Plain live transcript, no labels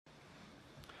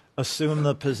Assume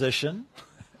the position,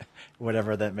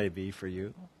 whatever that may be for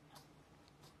you.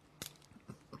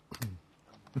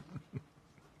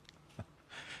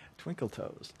 Twinkle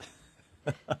toes.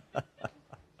 So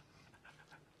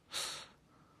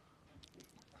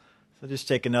just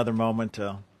take another moment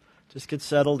to just get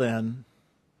settled in.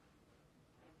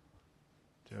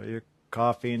 Do your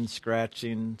coughing,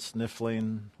 scratching,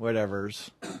 sniffling, whatever's.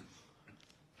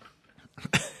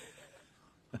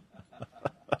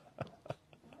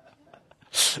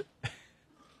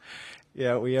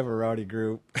 Yeah, we have a rowdy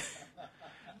group.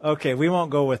 Okay, we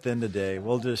won't go within today.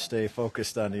 We'll just stay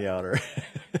focused on the outer.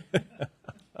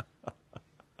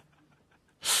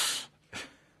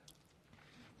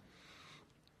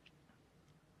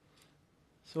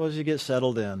 So as you get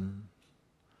settled in,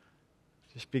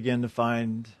 just begin to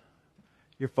find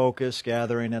your focus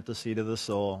gathering at the seat of the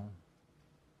soul.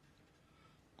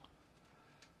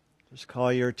 Just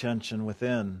call your attention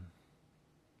within,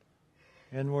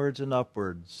 inwards and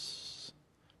upwards,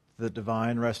 to the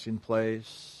divine resting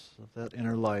place of that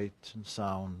inner light and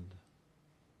sound,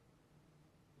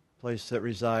 place that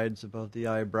resides above the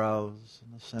eyebrows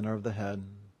in the center of the head.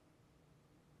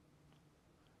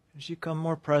 As you come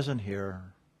more present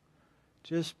here,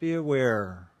 just be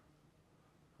aware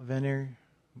of any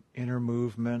inner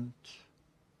movement,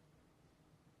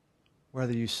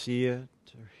 whether you see it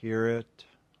or hear it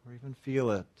or even feel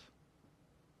it.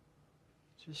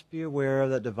 Just be aware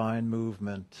of that divine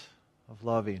movement of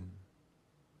loving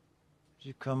as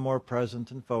you come more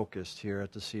present and focused here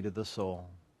at the seat of the soul.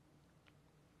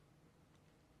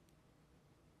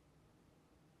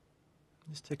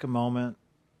 Just take a moment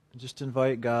and just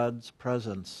invite God's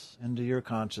presence into your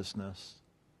consciousness,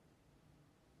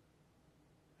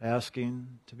 asking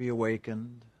to be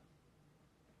awakened,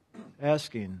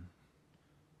 asking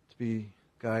to be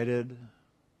guided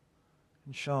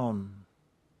and shown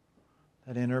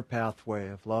that inner pathway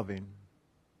of loving,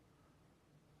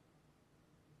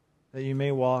 that you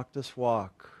may walk this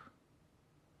walk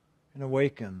and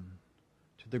awaken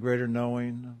to the greater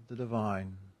knowing of the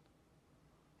divine,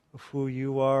 of who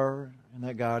you are and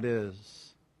that God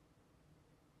is,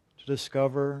 to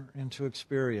discover and to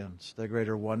experience that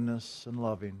greater oneness and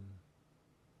loving.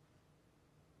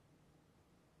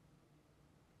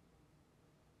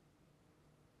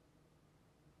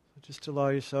 So just allow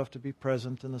yourself to be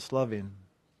present in this loving.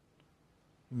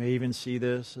 You may even see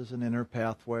this as an inner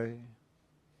pathway.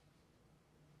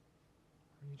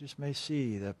 You just may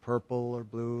see that purple or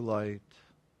blue light.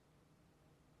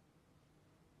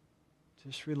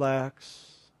 Just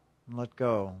relax and let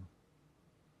go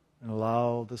and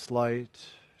allow this light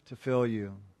to fill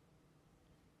you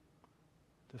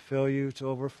to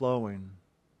overflowing,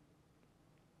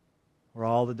 where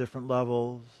all the different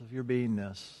levels of your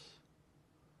beingness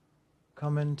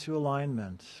come into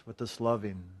alignment with this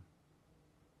loving.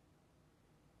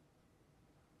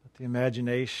 Let the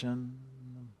imagination,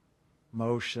 the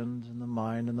emotions, and the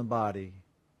mind and the body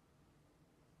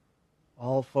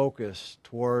all focus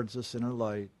towards this inner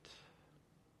light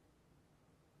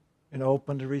and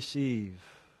open to receive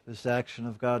this action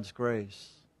of God's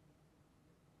grace.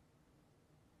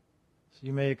 So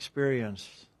you may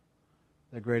experience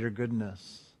the greater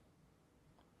goodness,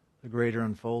 the greater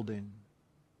unfolding,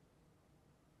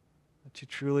 that you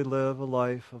truly live a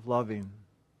life of loving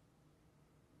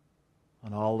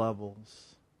on all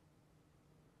levels,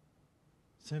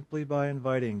 simply by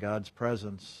inviting God's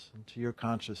presence into your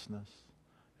consciousness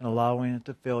and allowing it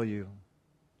to fill you.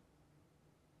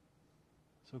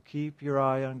 So keep your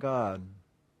eye on God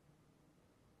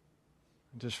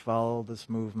and just follow this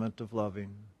movement of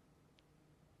loving.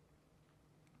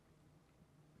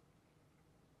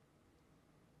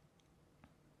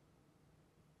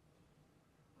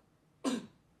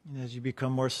 And as you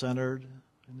become more centered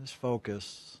in this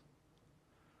focus,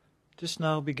 just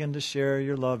now begin to share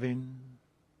your loving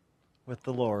with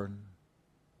the Lord.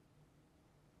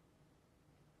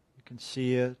 You can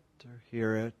see it or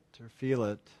hear it or feel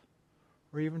it,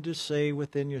 or even just say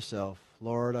within yourself,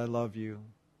 Lord, I love you.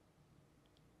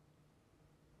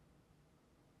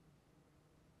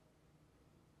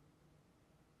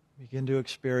 Begin to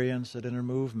experience that inner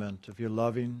movement of your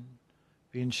loving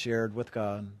being shared with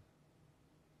God.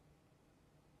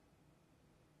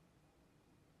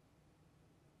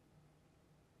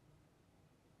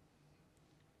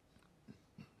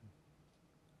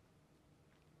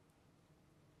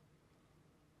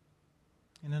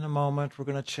 And in a moment, we're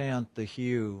going to chant the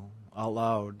hue out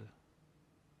loud,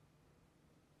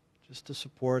 just to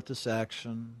support this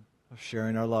action of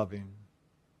sharing our loving.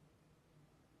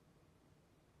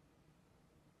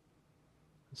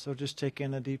 And so just take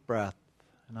in a deep breath,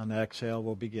 and on the exhale,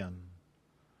 we'll begin.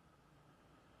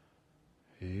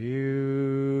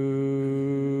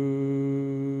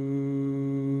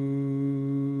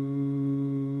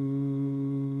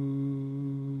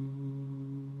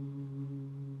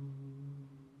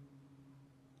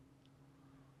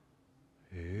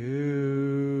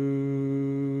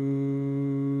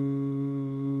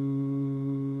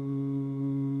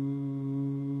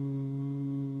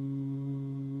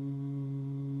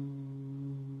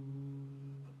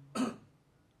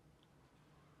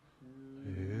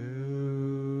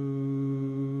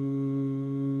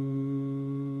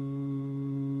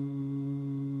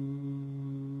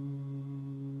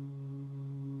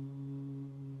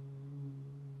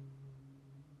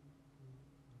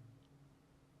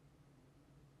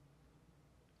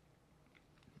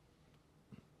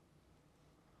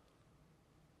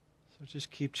 So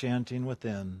just keep chanting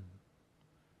within,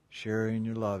 sharing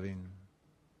your loving.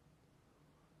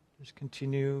 Just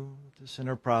continue this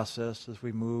inner process as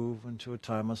we move into a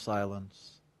time of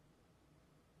silence.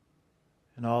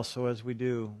 And also as we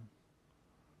do,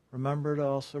 remember to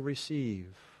also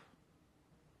receive,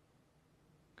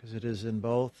 because it is in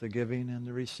both the giving and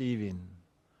the receiving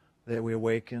that we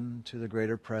awaken to the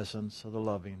greater presence of the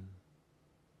loving.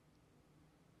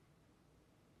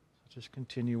 So just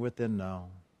continue within now.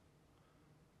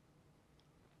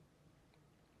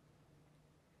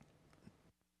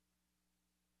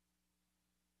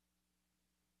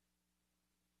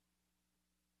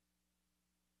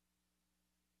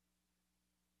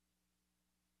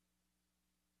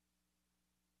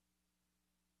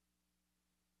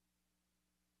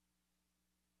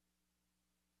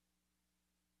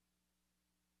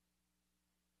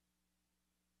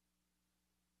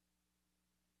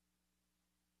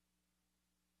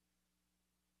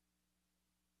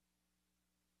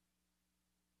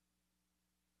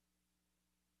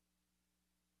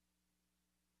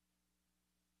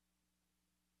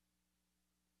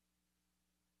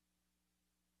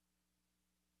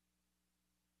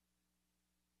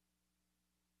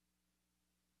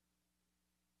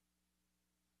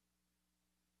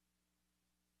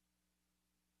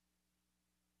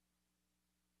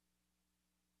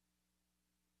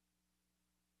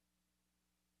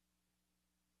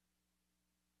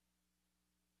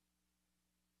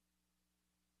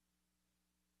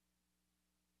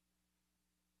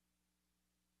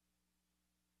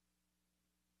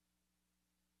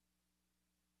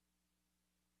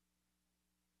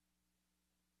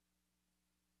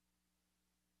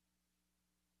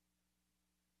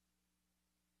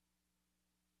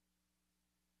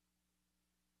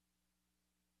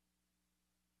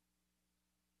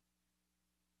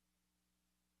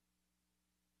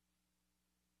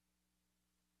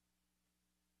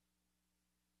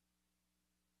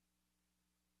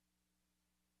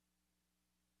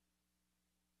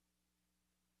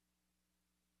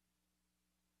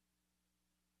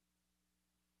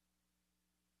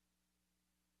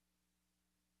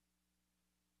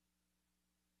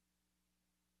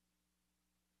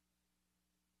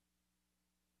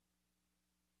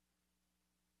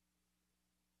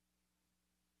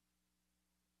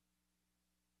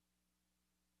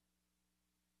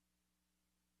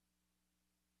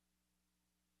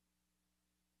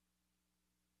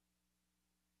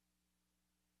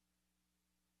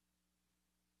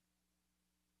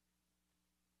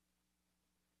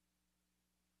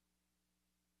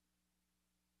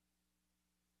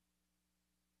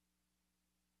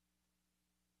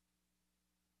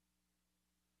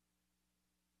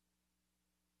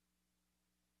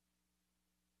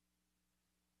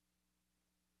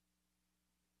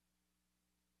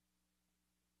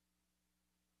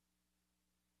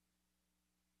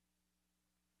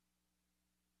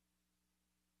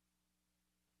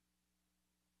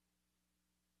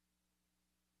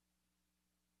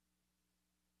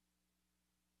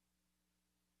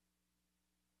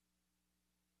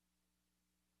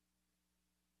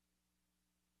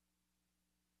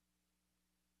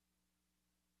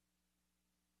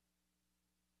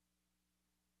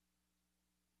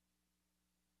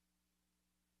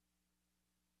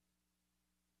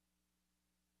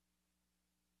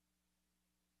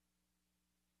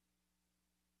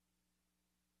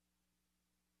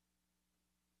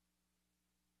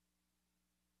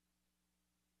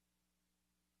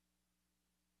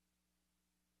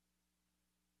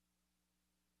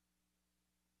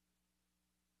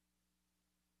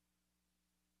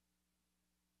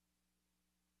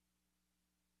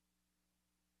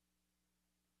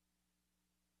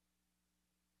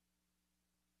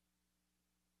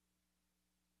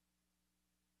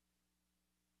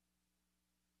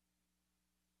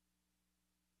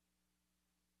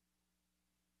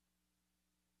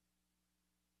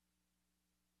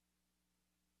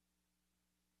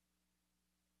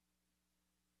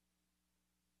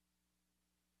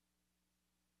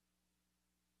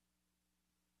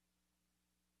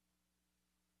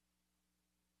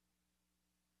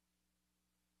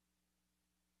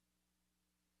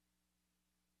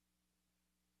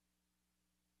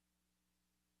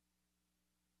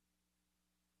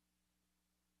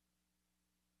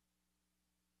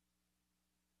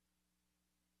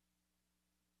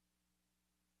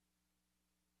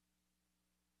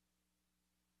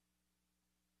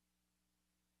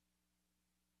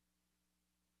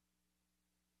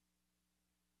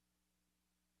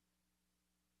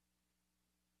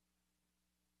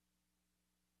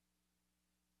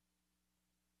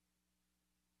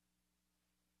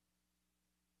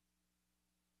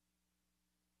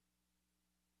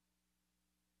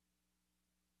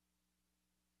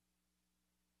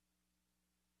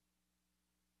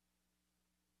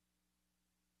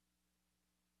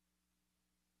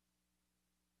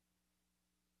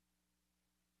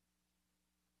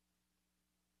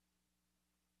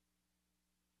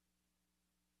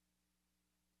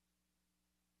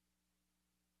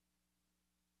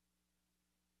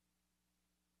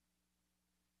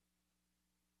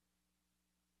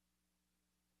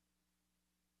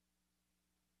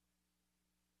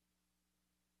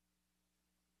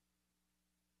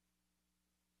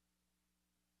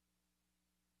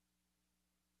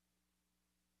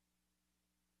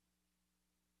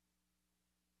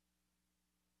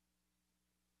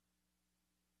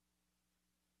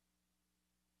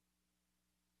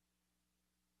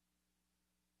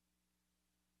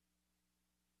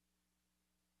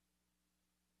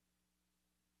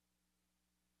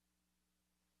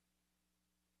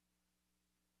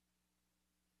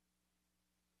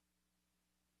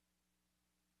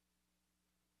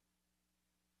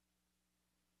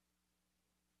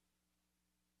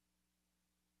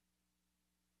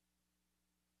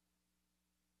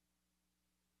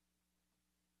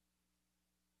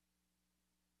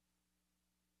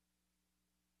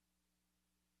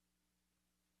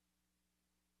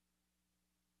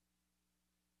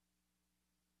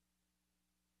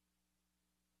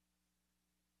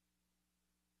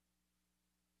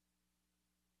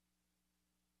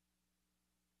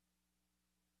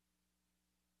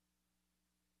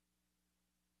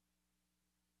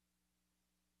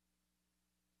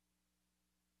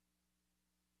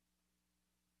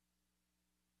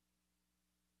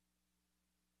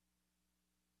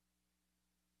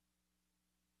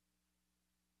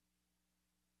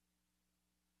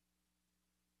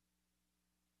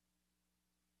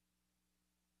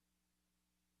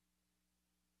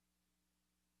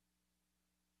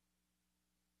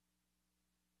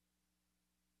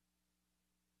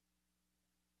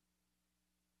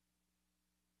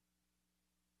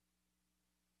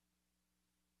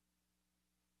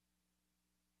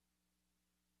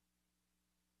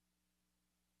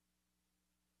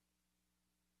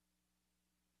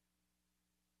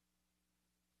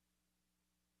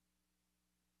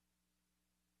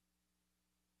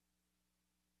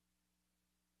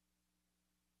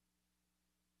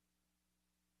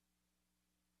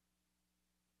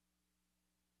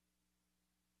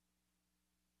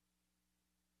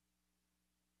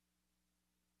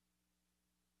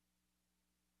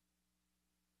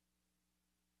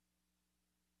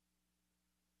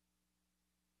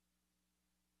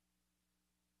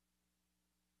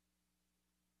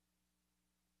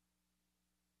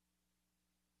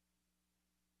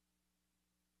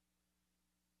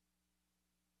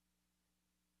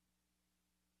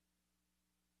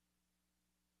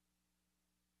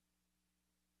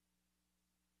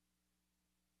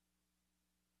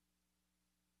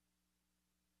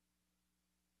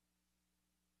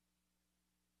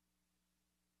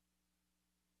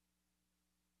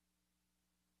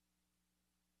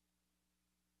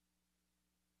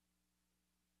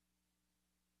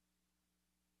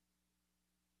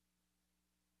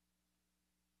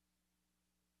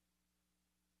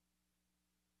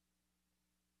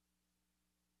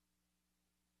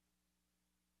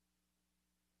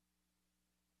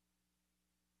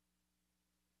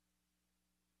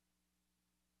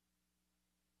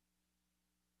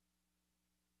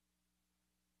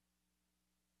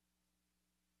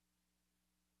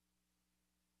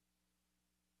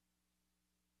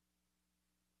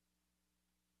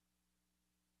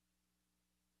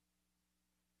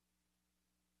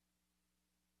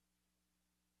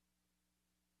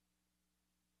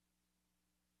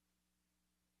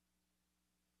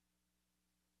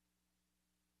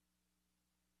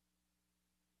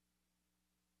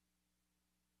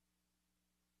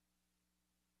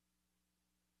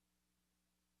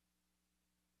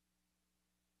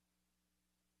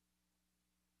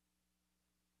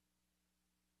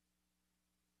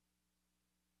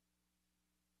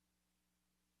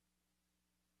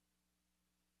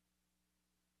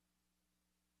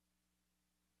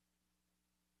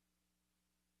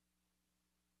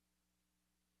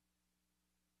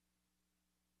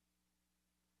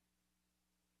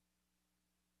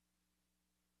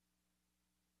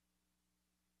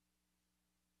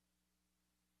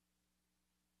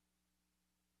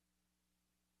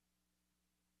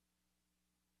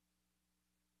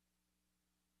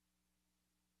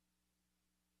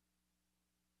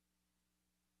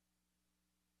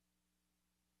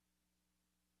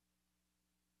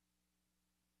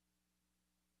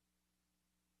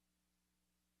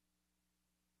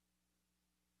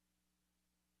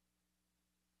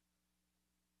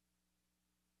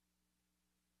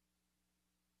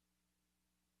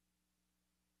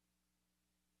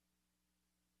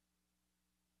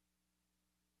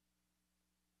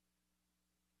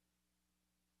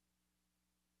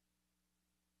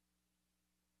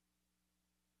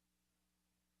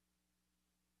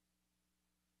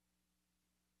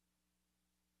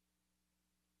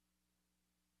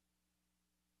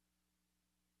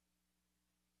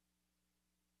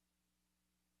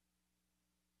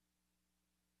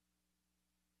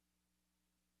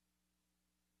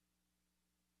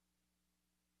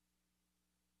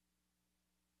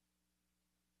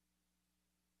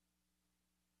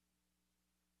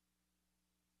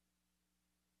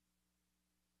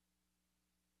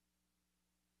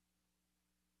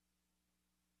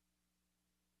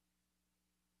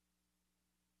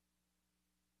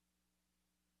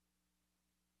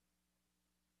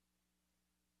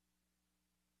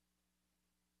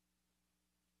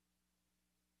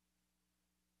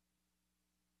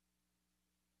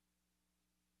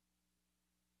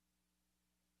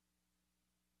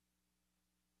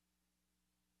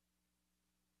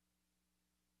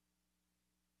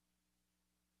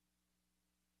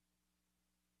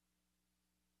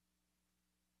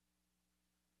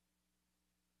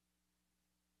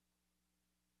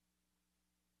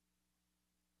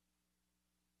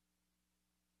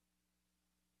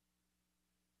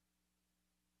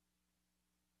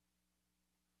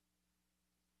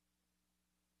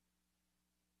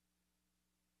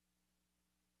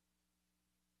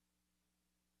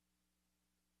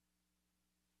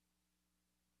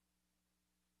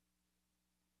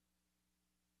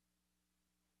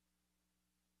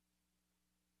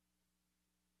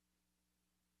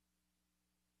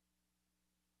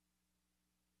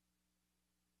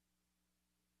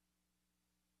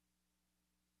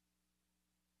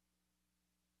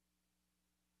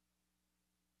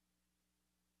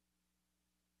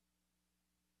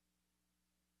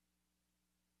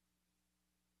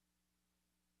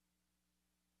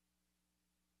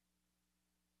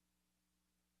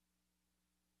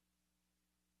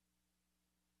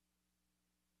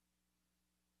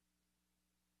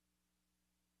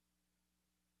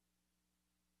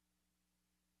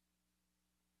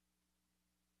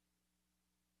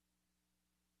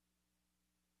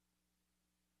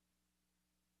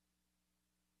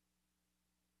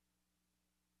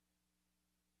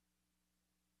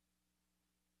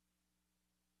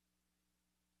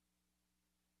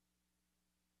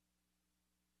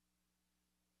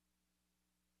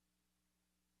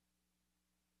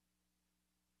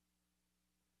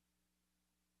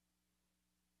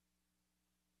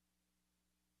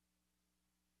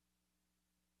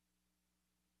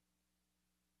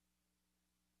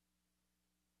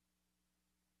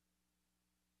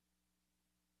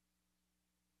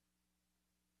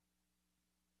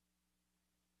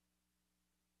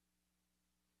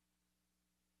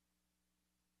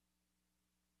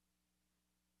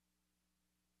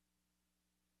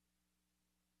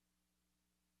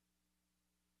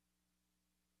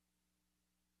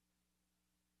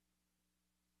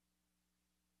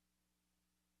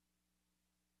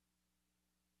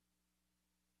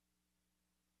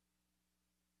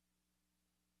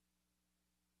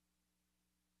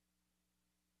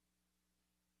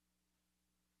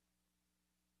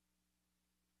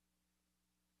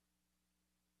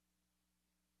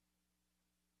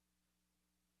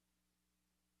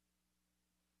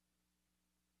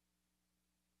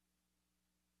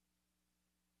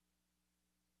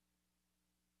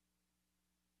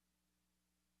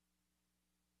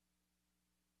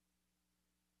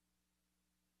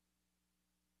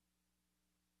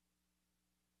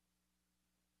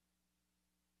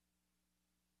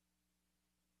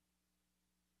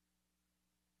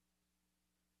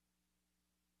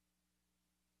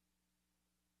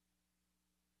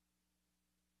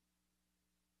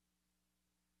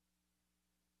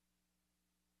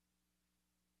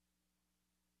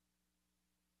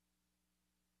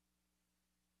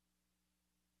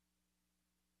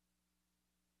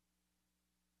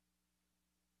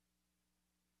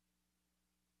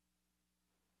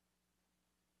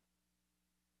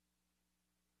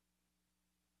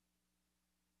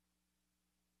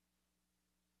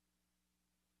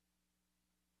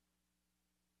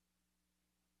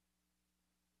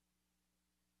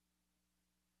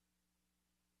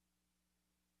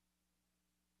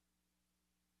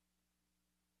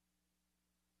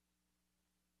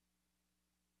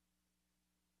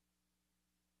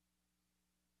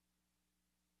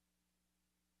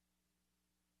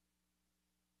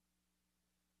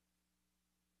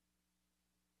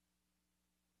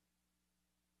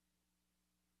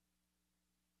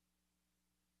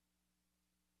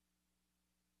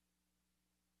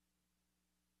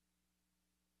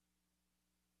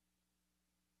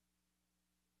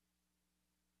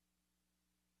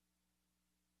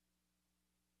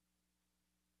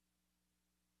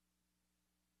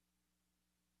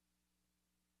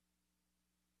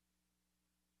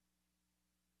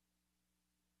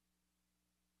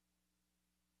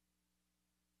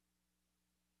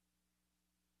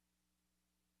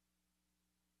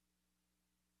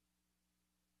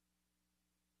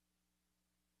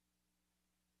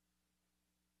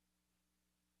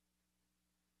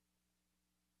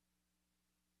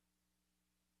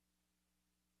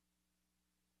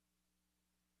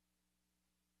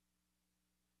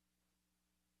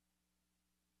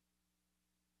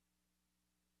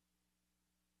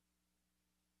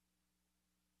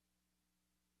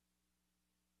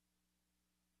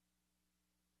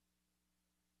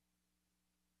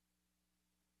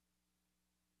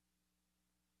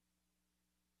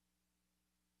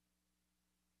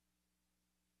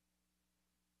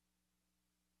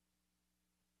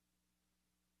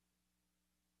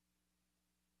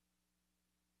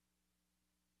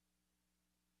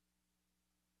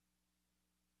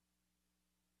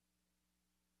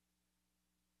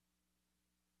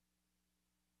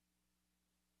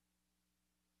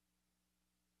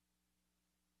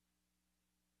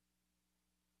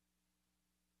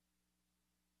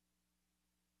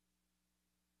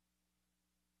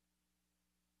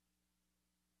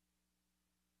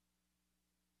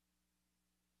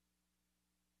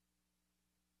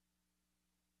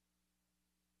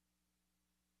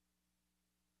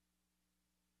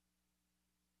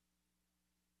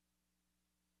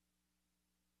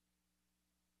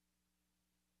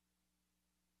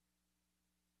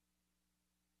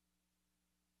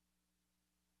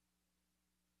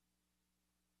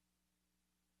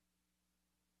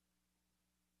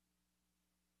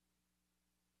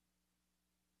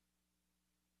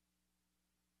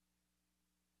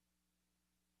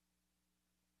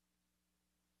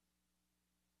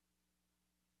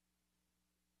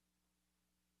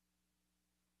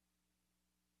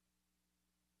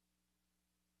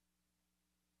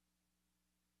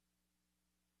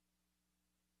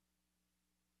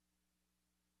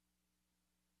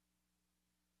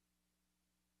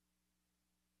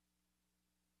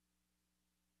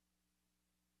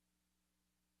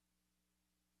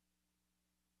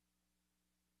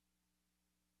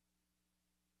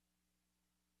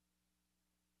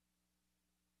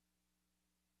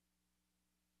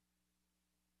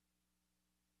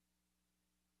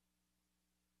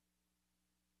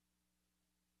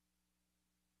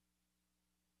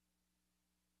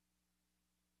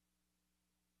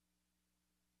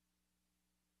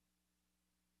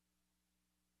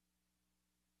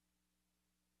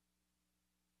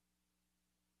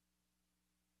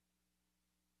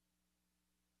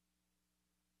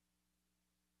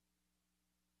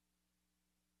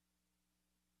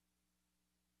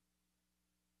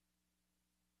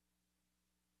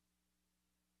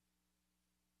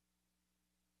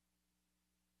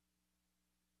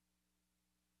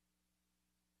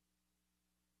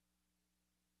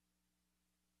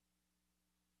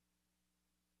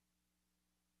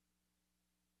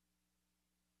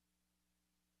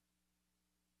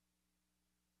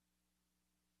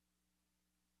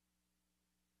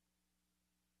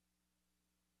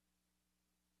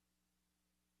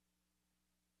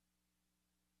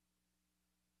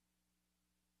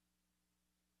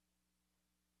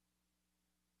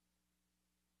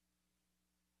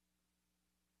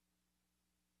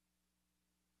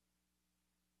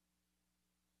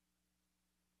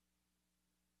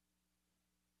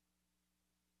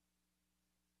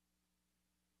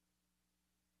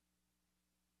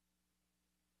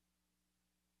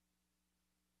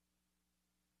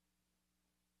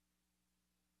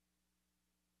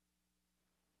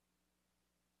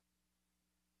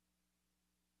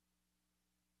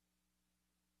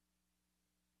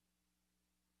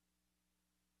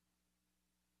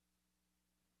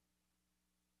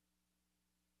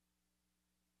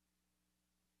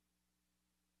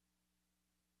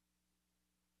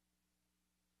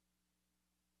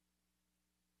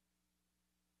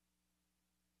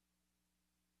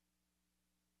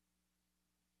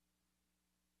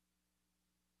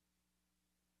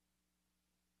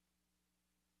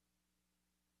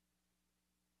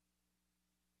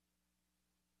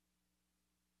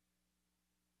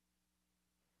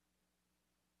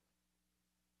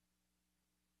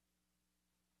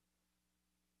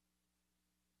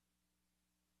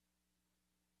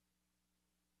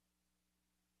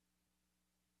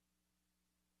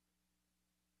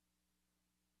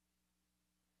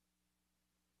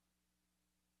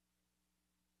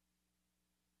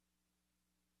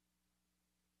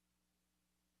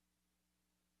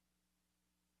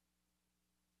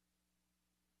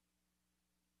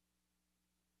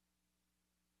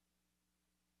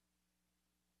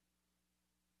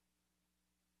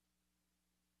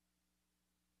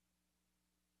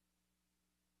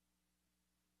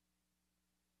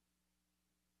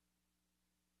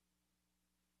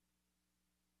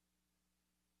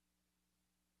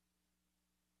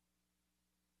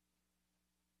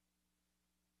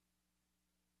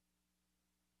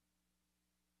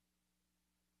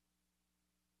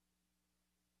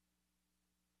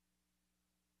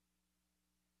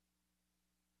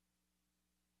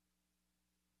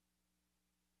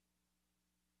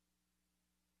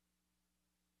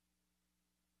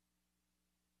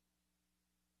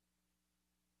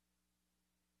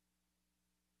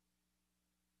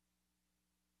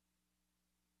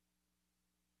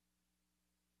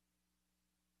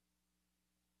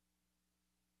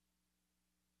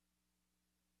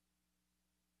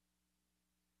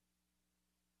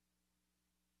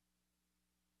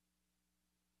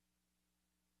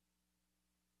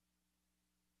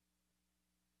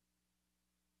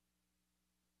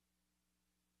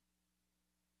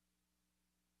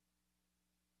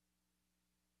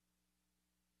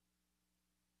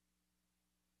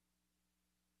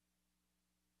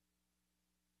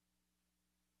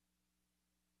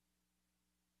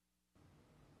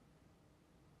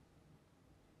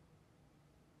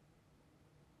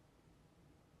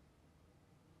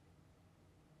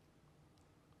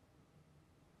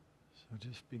 So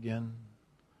just begin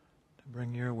to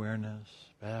bring your awareness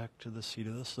back to the seat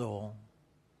of the soul,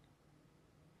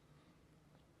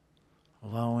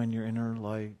 allowing your inner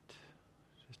light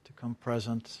just to come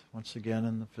present once again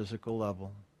in the physical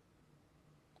level.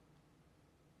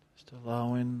 Just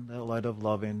allowing that light of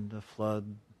loving to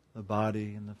flood the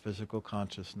body and the physical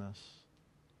consciousness.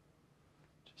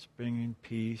 Just bringing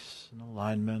peace and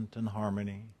alignment and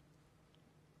harmony.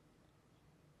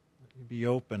 Let you be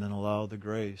open and allow the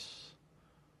grace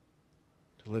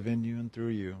to live in you and through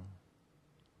you,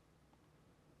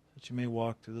 that you may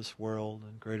walk through this world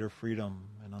in greater freedom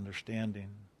and understanding,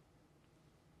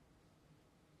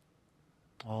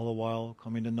 all the while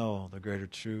coming to know the greater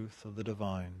truth of the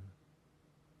divine.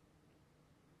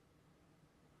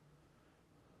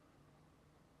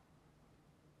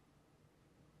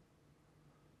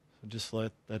 So just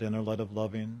let that inner light of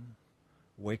loving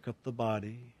wake up the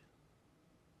body,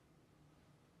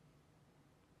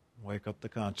 wake up the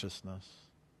consciousness.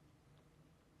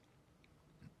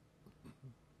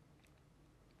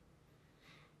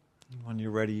 When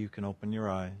you're ready, you can open your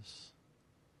eyes.